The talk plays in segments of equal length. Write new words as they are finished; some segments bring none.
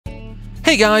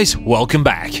Hey guys, welcome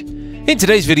back. In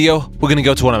today's video, we're going to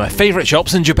go to one of my favourite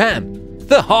shops in Japan,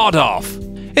 the Hard Off.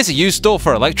 It's a used store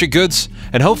for electric goods,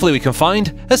 and hopefully we can find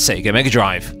a Sega Mega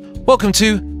Drive. Welcome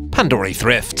to Pandory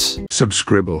Thrifts.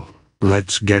 Subscribble.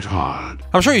 Let's get hard.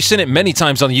 I'm sure you've seen it many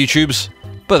times on the YouTubes,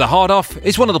 but the Hard Off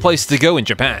is one of the places to go in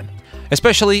Japan,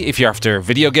 especially if you're after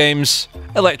video games,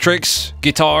 electrics,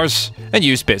 guitars, and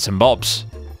used bits and bobs.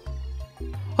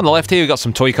 On the left here we've got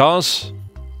some toy cars.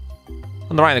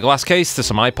 On the right in the glass case there's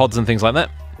some iPods and things like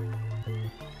that.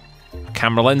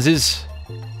 Camera lenses.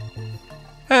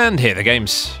 And here are the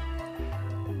games.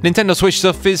 Nintendo Switch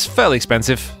stuff is fairly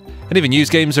expensive, and even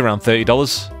used games are around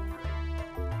 $30.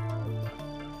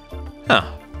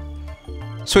 Ah.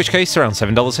 Switch case around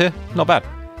 $7 here, not bad.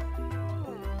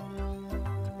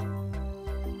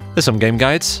 There's some game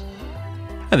guides.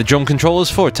 And the drum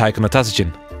controllers for Taiko no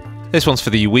Tatsujin. This one's for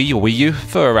the Wii or Wii U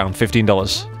for around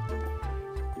 $15.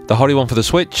 The Hori one for the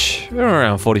Switch are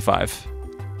around $45.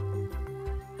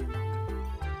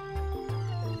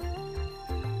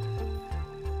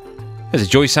 There's a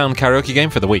Joy Sound karaoke game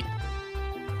for the Wii.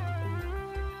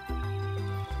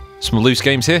 Some loose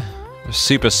games here.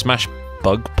 Super Smash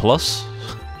Bug Plus.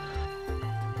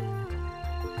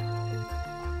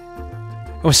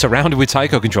 We're surrounded with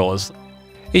Taiko controllers.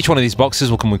 Each one of these boxes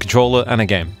will come with a controller and a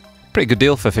game. Pretty good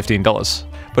deal for $15.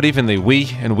 But even the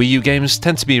Wii and Wii U games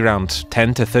tend to be around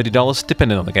 $10 to $30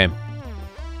 depending on the game.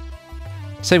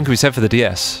 Same can be said for the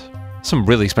DS. Some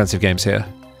really expensive games here.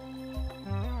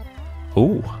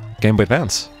 Ooh, Game Boy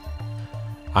Advance.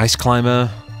 Ice Climber.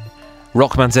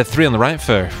 Rockman Z3 on the right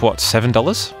for, what,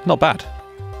 $7? Not bad.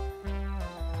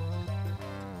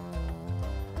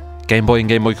 Game Boy and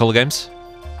Game Boy Color games.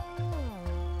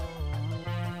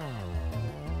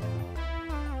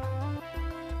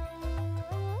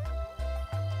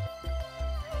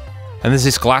 And there's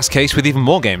this glass case with even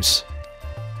more games.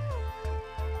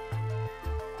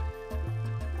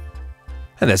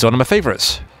 And there's one of my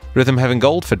favourites. Rhythm Heaven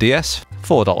Gold for DS,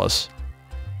 $4.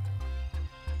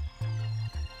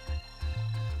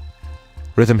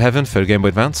 Rhythm Heaven for Game Boy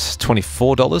Advance,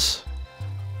 $24.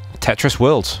 Tetris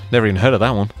World, never even heard of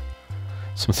that one.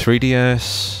 Some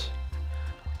 3DS.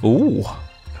 Ooh,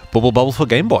 Bubble Bobble for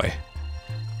Game Boy.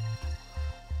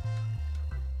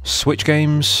 Switch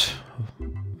games.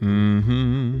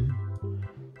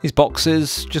 These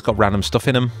boxes just got random stuff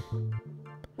in them.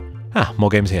 Ah, more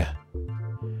games here.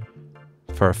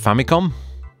 For a Famicom.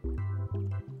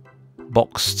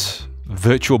 Boxed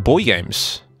Virtual Boy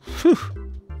games. Whew.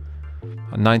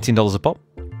 $19 a pop.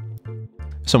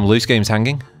 Some loose games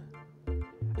hanging.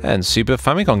 And Super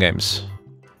Famicom games.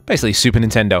 Basically Super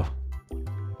Nintendo.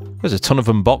 There's a ton of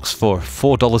them boxed for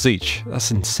 $4 each. That's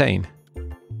insane.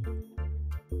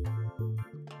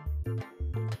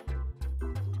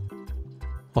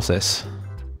 What's this?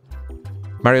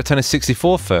 Mario Tennis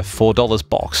 64 for $4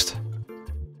 boxed.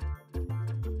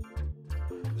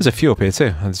 There's a few up here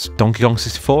too. There's Donkey Kong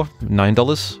 64,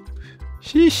 $9.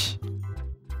 Sheesh.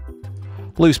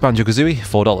 Loose Banjo-Kazooie,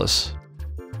 $4.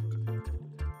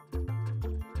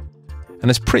 And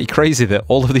it's pretty crazy that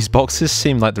all of these boxes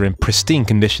seem like they're in pristine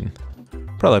condition.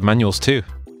 Probably have manuals too.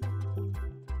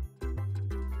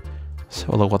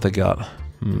 So look what they got.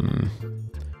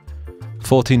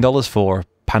 $14 for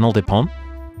Panel de Pon.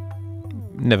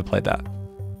 Never played that.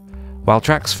 Wild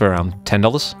Tracks for around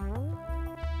 $10.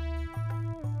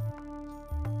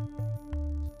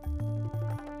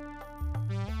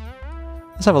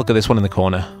 Let's have a look at this one in the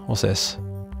corner. What's this?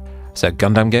 Is that a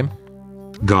Gundam game?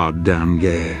 Goddamn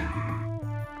game.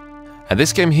 And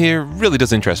this game here really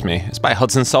does interest me. It's by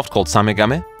Hudson Soft called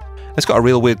Samegame. It's got a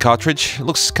real weird cartridge. It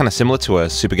looks kind of similar to a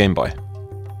Super Game Boy.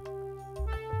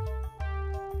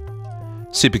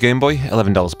 Super Game Boy,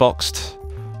 $11 boxed,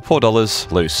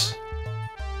 $4 loose.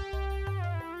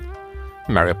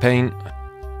 Mario Paint.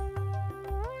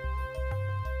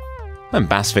 And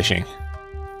Bass Fishing.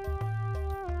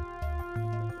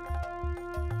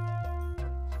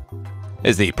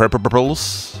 Is the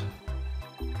Purples.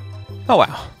 Oh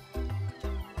wow.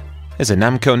 There's a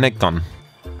Namco Negcon.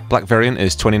 Black variant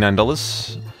is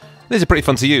 $29. These are pretty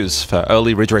fun to use for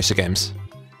early Ridge Racer games.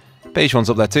 Beige one's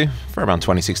up there too, for around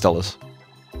 $26.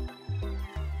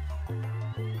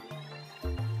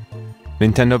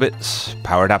 Nintendo bits,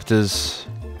 power adapters.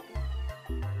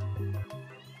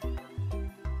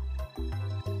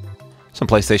 Some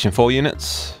PlayStation 4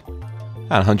 units.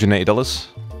 And $180.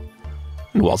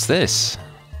 And what's this?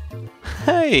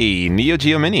 Hey, Neo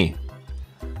Geo Mini.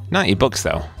 $90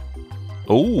 though.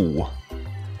 Ooh.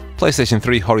 PlayStation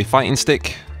 3 Hori Fighting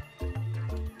Stick.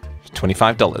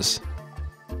 $25.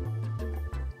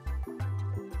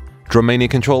 Drummania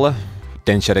controller.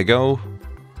 Densha de Go.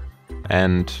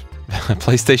 And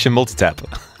PlayStation multitap.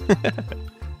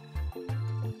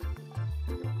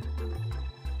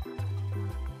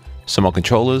 Some more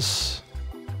controllers.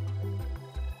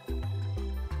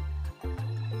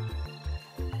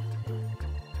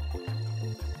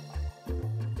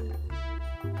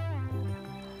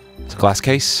 It's a glass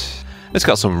case. It's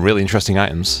got some really interesting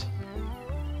items.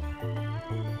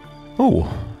 Ooh,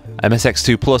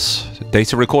 MSX2 Plus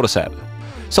data recorder set.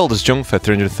 Sold as junk for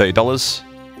 $330.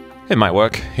 It might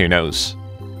work, who knows.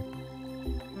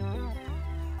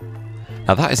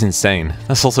 Now that is insane.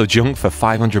 That's also junk for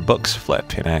 $500.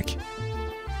 Flipping heck.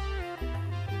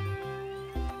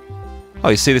 Oh,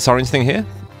 you see this orange thing here?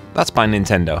 That's by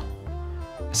Nintendo.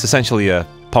 It's essentially a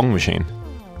Pong machine.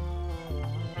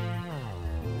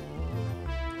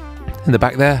 In the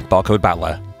back there, Barcode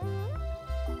Battler.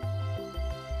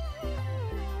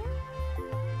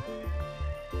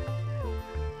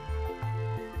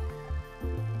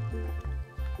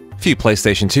 A few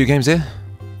PlayStation 2 games here.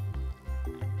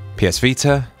 PS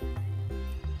Vita.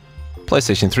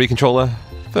 PlayStation 3 controller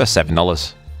for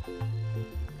 $7.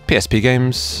 PSP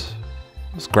games.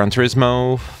 It's Gran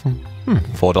Turismo.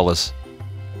 $4.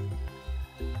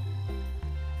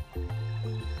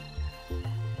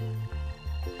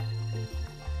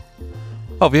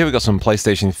 Over here we got some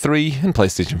PlayStation 3 and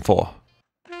PlayStation 4.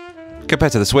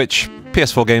 Compared to the Switch,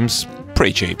 PS4 games,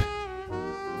 pretty cheap.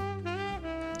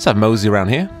 Let's have mosey around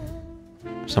here.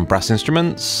 Some brass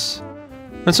instruments.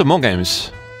 And some more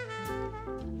games.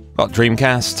 Got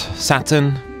Dreamcast,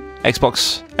 Saturn,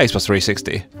 Xbox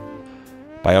 360.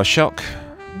 BioShock,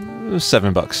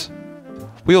 $7.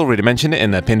 We already mentioned it in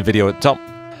the pinned video at the top.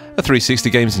 The 360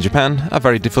 games in Japan are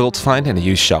very difficult to find in a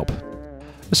used shop.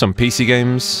 There's some PC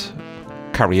games,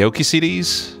 karaoke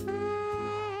CDs,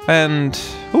 and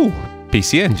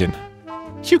PC Engine,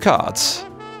 cue cards.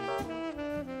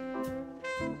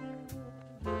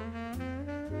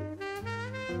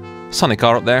 Sonic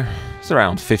car up there, it's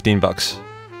around $15.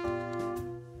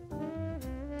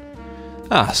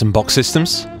 Some box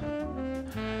systems.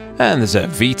 And there's a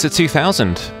Vita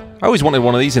 2000. I always wanted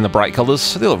one of these in the bright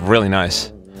colours, they look really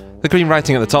nice. The green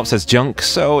writing at the top says junk,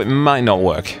 so it might not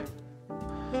work.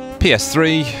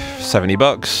 PS3, $70.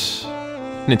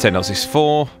 Nintendo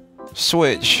 64,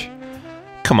 Switch.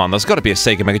 Come on, there's got to be a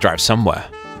Sega Mega Drive somewhere.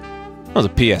 There's a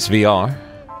PSVR.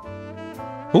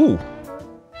 Ooh.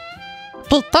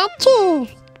 Pikachu!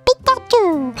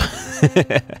 Pikachu!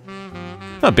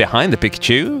 Behind the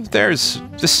Pikachu, there's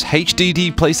this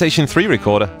HDD PlayStation 3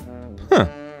 recorder. Huh.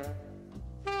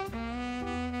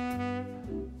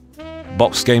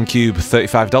 Box GameCube,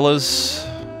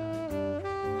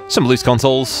 $35. Some loose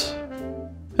consoles.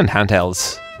 And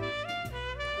handhelds.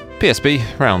 PSP,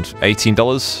 around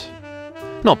 $18.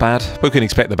 Not bad, but we can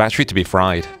expect the battery to be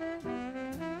fried.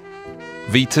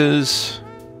 Vitas.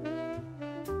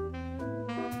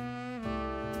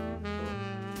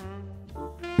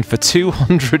 And for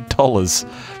 $200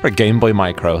 for a Game Boy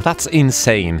Micro, that's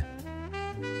insane.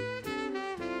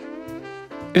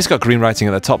 If it's got green writing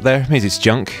at the top there, it means it's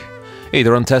junk.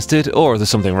 Either untested or there's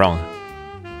something wrong.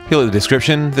 If you look at the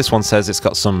description, this one says it's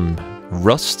got some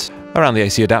rust around the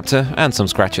AC adapter and some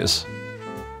scratches.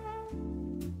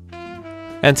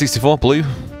 N64 blue,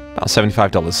 about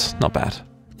 $75, not bad.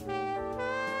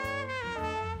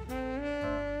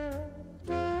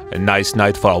 A nice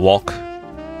night for a walk.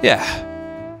 Yeah.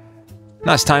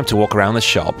 Nice time to walk around the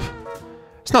shop.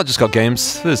 It's not just got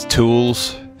games, there's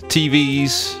tools,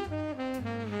 TVs,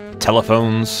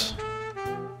 telephones,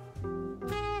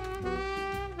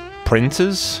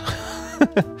 printers,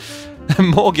 and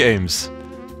more games.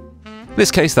 In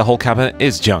this case, the whole cabinet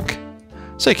is junk,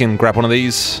 so you can grab one of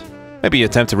these, maybe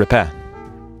attempt to repair.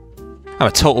 I'm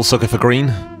a total sucker for green.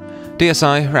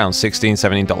 DSi, around $16,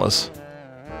 $17.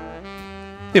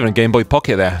 Even a Game Boy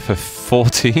Pocket there for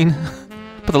 $14.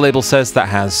 But the label says that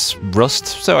has rust,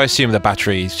 so I assume the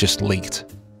battery's just leaked.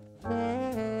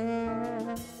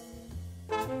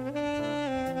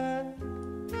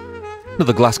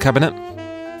 Another glass cabinet.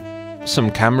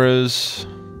 Some cameras.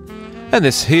 And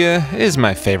this here is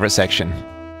my favourite section.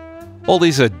 All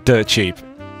these are dirt cheap.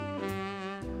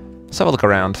 Let's have a look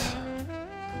around.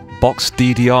 Box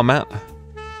DDR mat.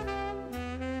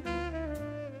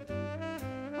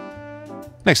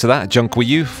 Next to that, junk Wii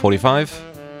U, $45.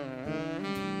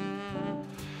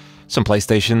 Some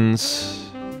PlayStations,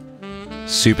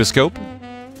 Super Scope,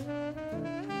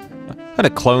 and a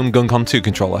clone Guncon 2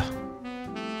 controller.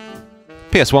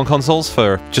 PS1 consoles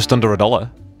for just under $1.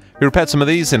 We repaired some of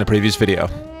these in a previous video.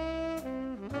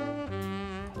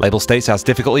 Label states has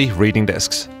difficulty reading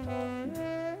discs.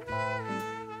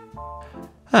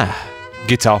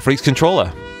 Guitar Freak's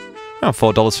controller. Around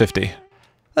 $4.50.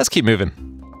 Let's keep moving.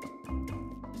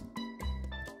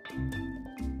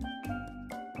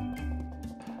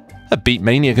 A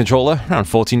Beatmania controller, around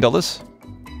 $14.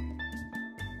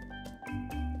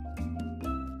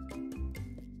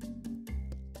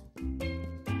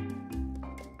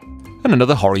 And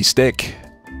another Hori stick.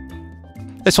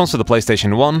 This one's for the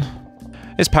PlayStation 1.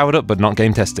 It's powered up but not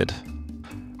game tested.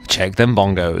 Check them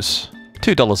bongos.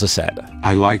 $2 a set.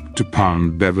 I like to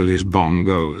pound Beverly's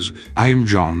bongos. I'm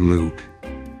John Luke.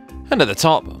 And at the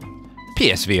top,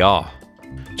 PSVR.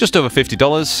 Just over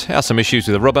 $50. It has some issues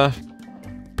with the rubber.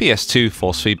 PS2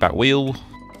 force feedback wheel.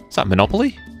 Is that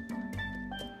Monopoly?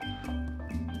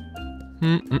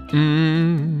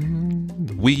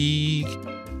 Wii.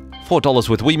 $4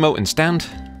 with Wiimote and stand.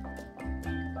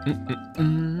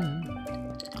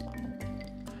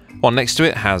 One next to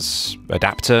it has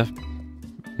adapter,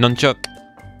 nunchuck,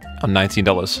 on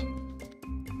 $19.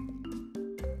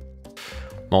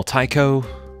 More Tyco.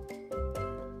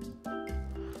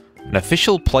 An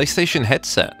official PlayStation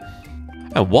headset.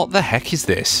 And what the heck is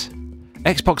this?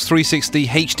 Xbox 360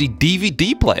 HD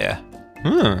DVD player.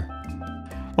 Wonder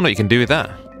what you can do with that.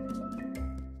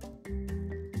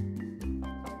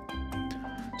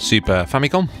 Super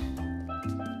Famicom.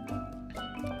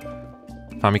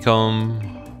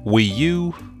 Wii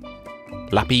U.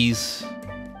 Lappies.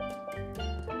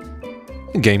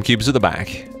 And GameCubes at the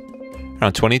back.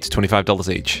 Around $20 to $25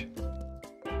 each.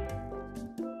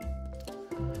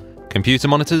 Computer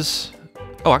monitors.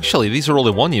 Oh, actually, these are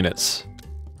all-in-one units.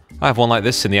 I have one like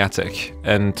this in the attic,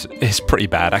 and it's pretty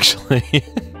bad, actually.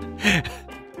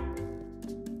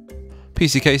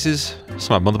 PC cases,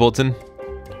 some have motherboards in.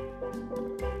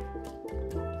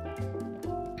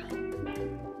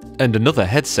 And another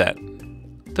headset.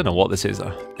 Don't know what this is,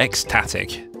 though.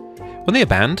 Ecstatic. Weren't they a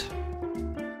band?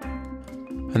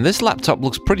 And this laptop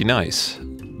looks pretty nice,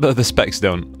 but the specs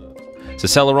don't. It's a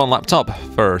Celeron laptop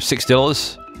for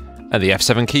 $60, and the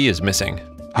F7 key is missing.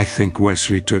 I think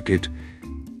Wesley took it.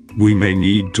 We may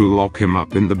need to lock him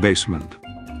up in the basement.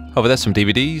 Over there's some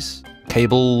DVDs,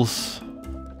 cables,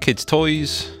 kids'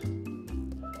 toys.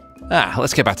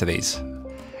 Let's get back to these.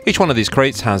 Each one of these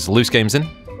crates has loose games in.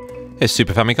 Here's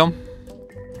Super Famicom.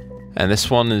 And this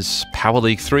one is Power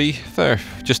League 3 for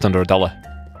just under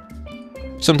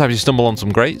 $1. Sometimes you stumble on some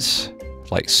greats,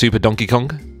 like Super Donkey Kong,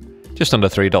 just under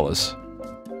 $3.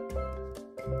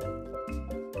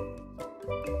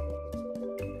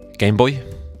 Game Boy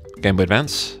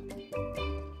Advance,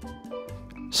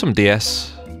 some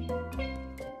DS.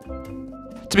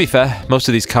 To be fair, most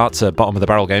of these carts are bottom of the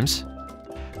barrel games.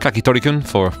 Kakitori-kun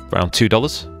for around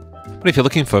 $2. But if you're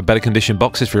looking for better condition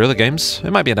boxes for your other games, it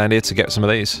might be an idea to get some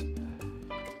of these.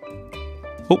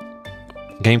 Oh,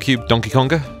 GameCube Donkey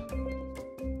Konga.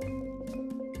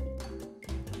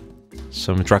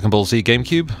 Some Dragon Ball Z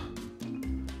GameCube.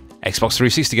 Xbox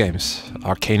 360 games.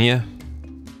 Arcania.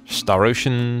 Star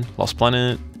Ocean, Lost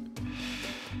Planet.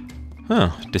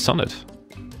 Oh, Dishonored.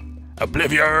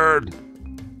 Oblivion!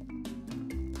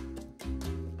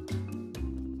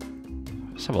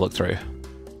 Let's have a look through.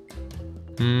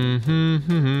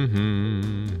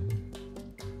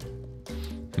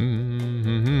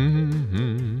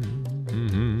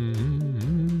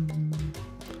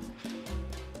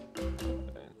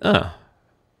 Oh,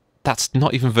 that's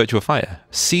not even Virtua Fighter.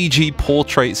 CG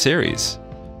Portrait Series.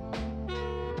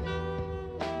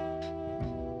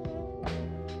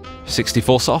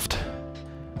 64 soft.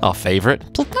 Our favourite.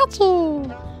 Pikachu.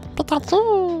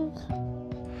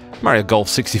 Mario Golf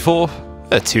 64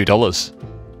 at $2.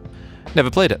 Never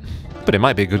played it, but it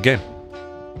might be a good game.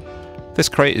 This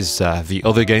crate is the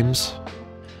other games.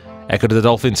 Echo to the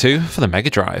Dolphin 2 for the Mega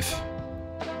Drive.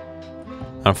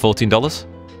 Around $14.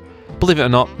 Believe it or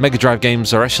not, Mega Drive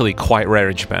games are actually quite rare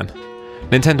in Japan.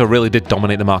 Nintendo really did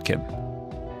dominate the market.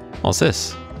 What's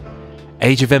this?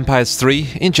 Age of Empires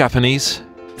 3 in Japanese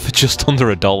for just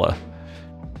under $1.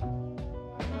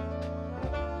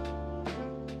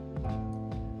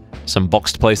 Some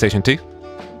boxed PlayStation 2.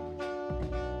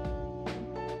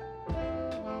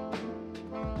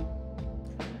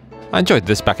 I enjoyed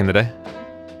this back in the day.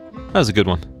 That was a good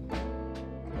one.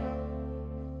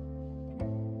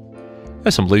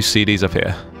 There's some loose CDs up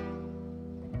here.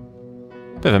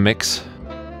 Bit of a mix.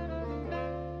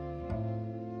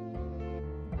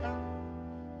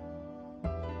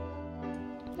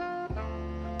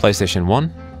 PlayStation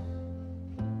 1.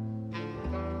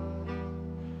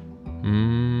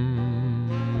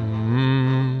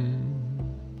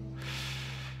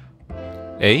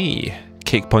 A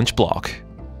Kick Punch Block.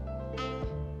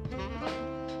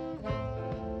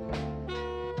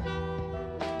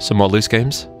 Some more loose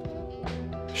games.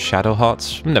 Shadow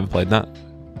Hearts. Never played that.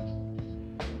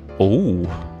 Oh,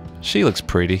 she looks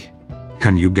pretty.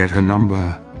 Can you get her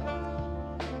number?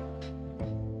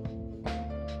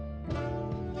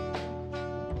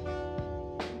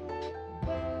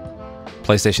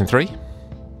 PlayStation 3.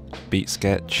 Beat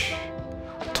Sketch.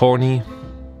 Tawny.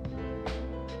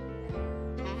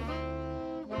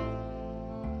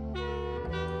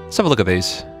 Let's have a look at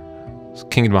these.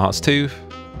 Kingdom Hearts 2.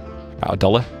 About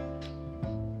 $1.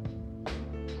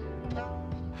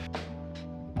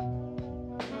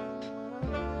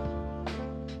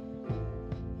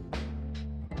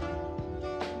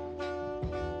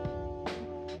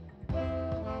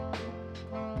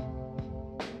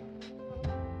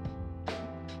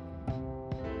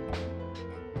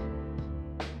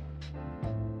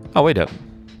 Oh, wait up.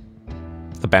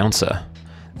 The Bouncer.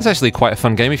 It's actually quite a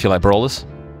fun game if you like brawlers.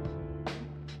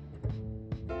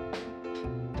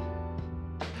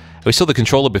 We saw the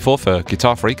controller before for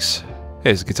Guitar Freaks.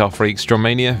 Here's Guitar Freaks Drum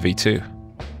Mania V2.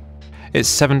 It's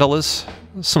 $7.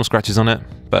 Some scratches on it,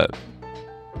 but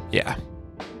yeah.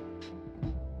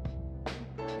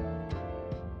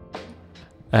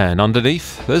 And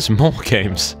underneath, there's more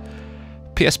games.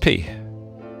 PSP.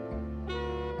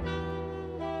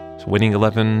 Winning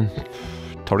 11,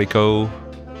 Toriko,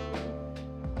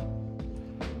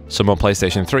 some more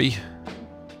PlayStation 3.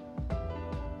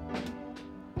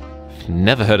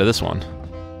 Never heard of this one.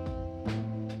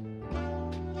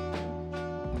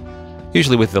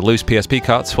 Usually with the loose PSP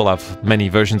carts, we'll have many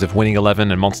versions of Winning 11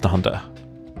 and Monster Hunter.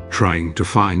 Trying to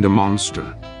find a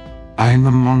monster. I'm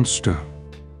a monster.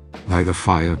 By the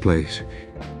fireplace.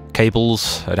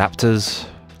 Cables, adapters,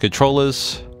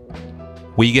 controllers,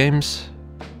 Wii games.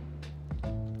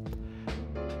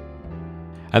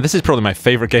 And this is probably my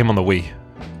favorite game on the Wii.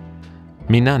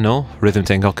 Mina no Rhythm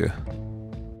Tengoku.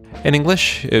 In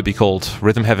English, it would be called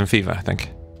Rhythm Heaven Fever, I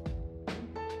think.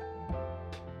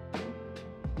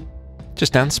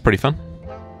 Just Dance, pretty fun.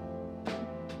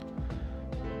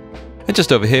 And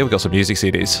just over here, we've got some music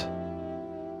CDs.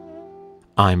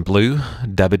 I'm Blue,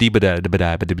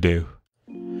 dabba-dee-ba-da-dabba-da-ba-dee-ba-doo.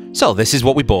 So this is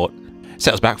what we bought.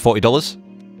 Set us back $40.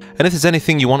 And if there's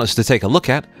anything you want us to take a look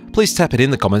at, please tap it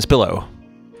in the comments below.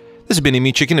 This has been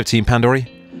me, Chicken of Team Pandory,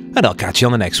 and I'll catch you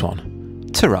on the next one.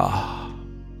 Ta-ra!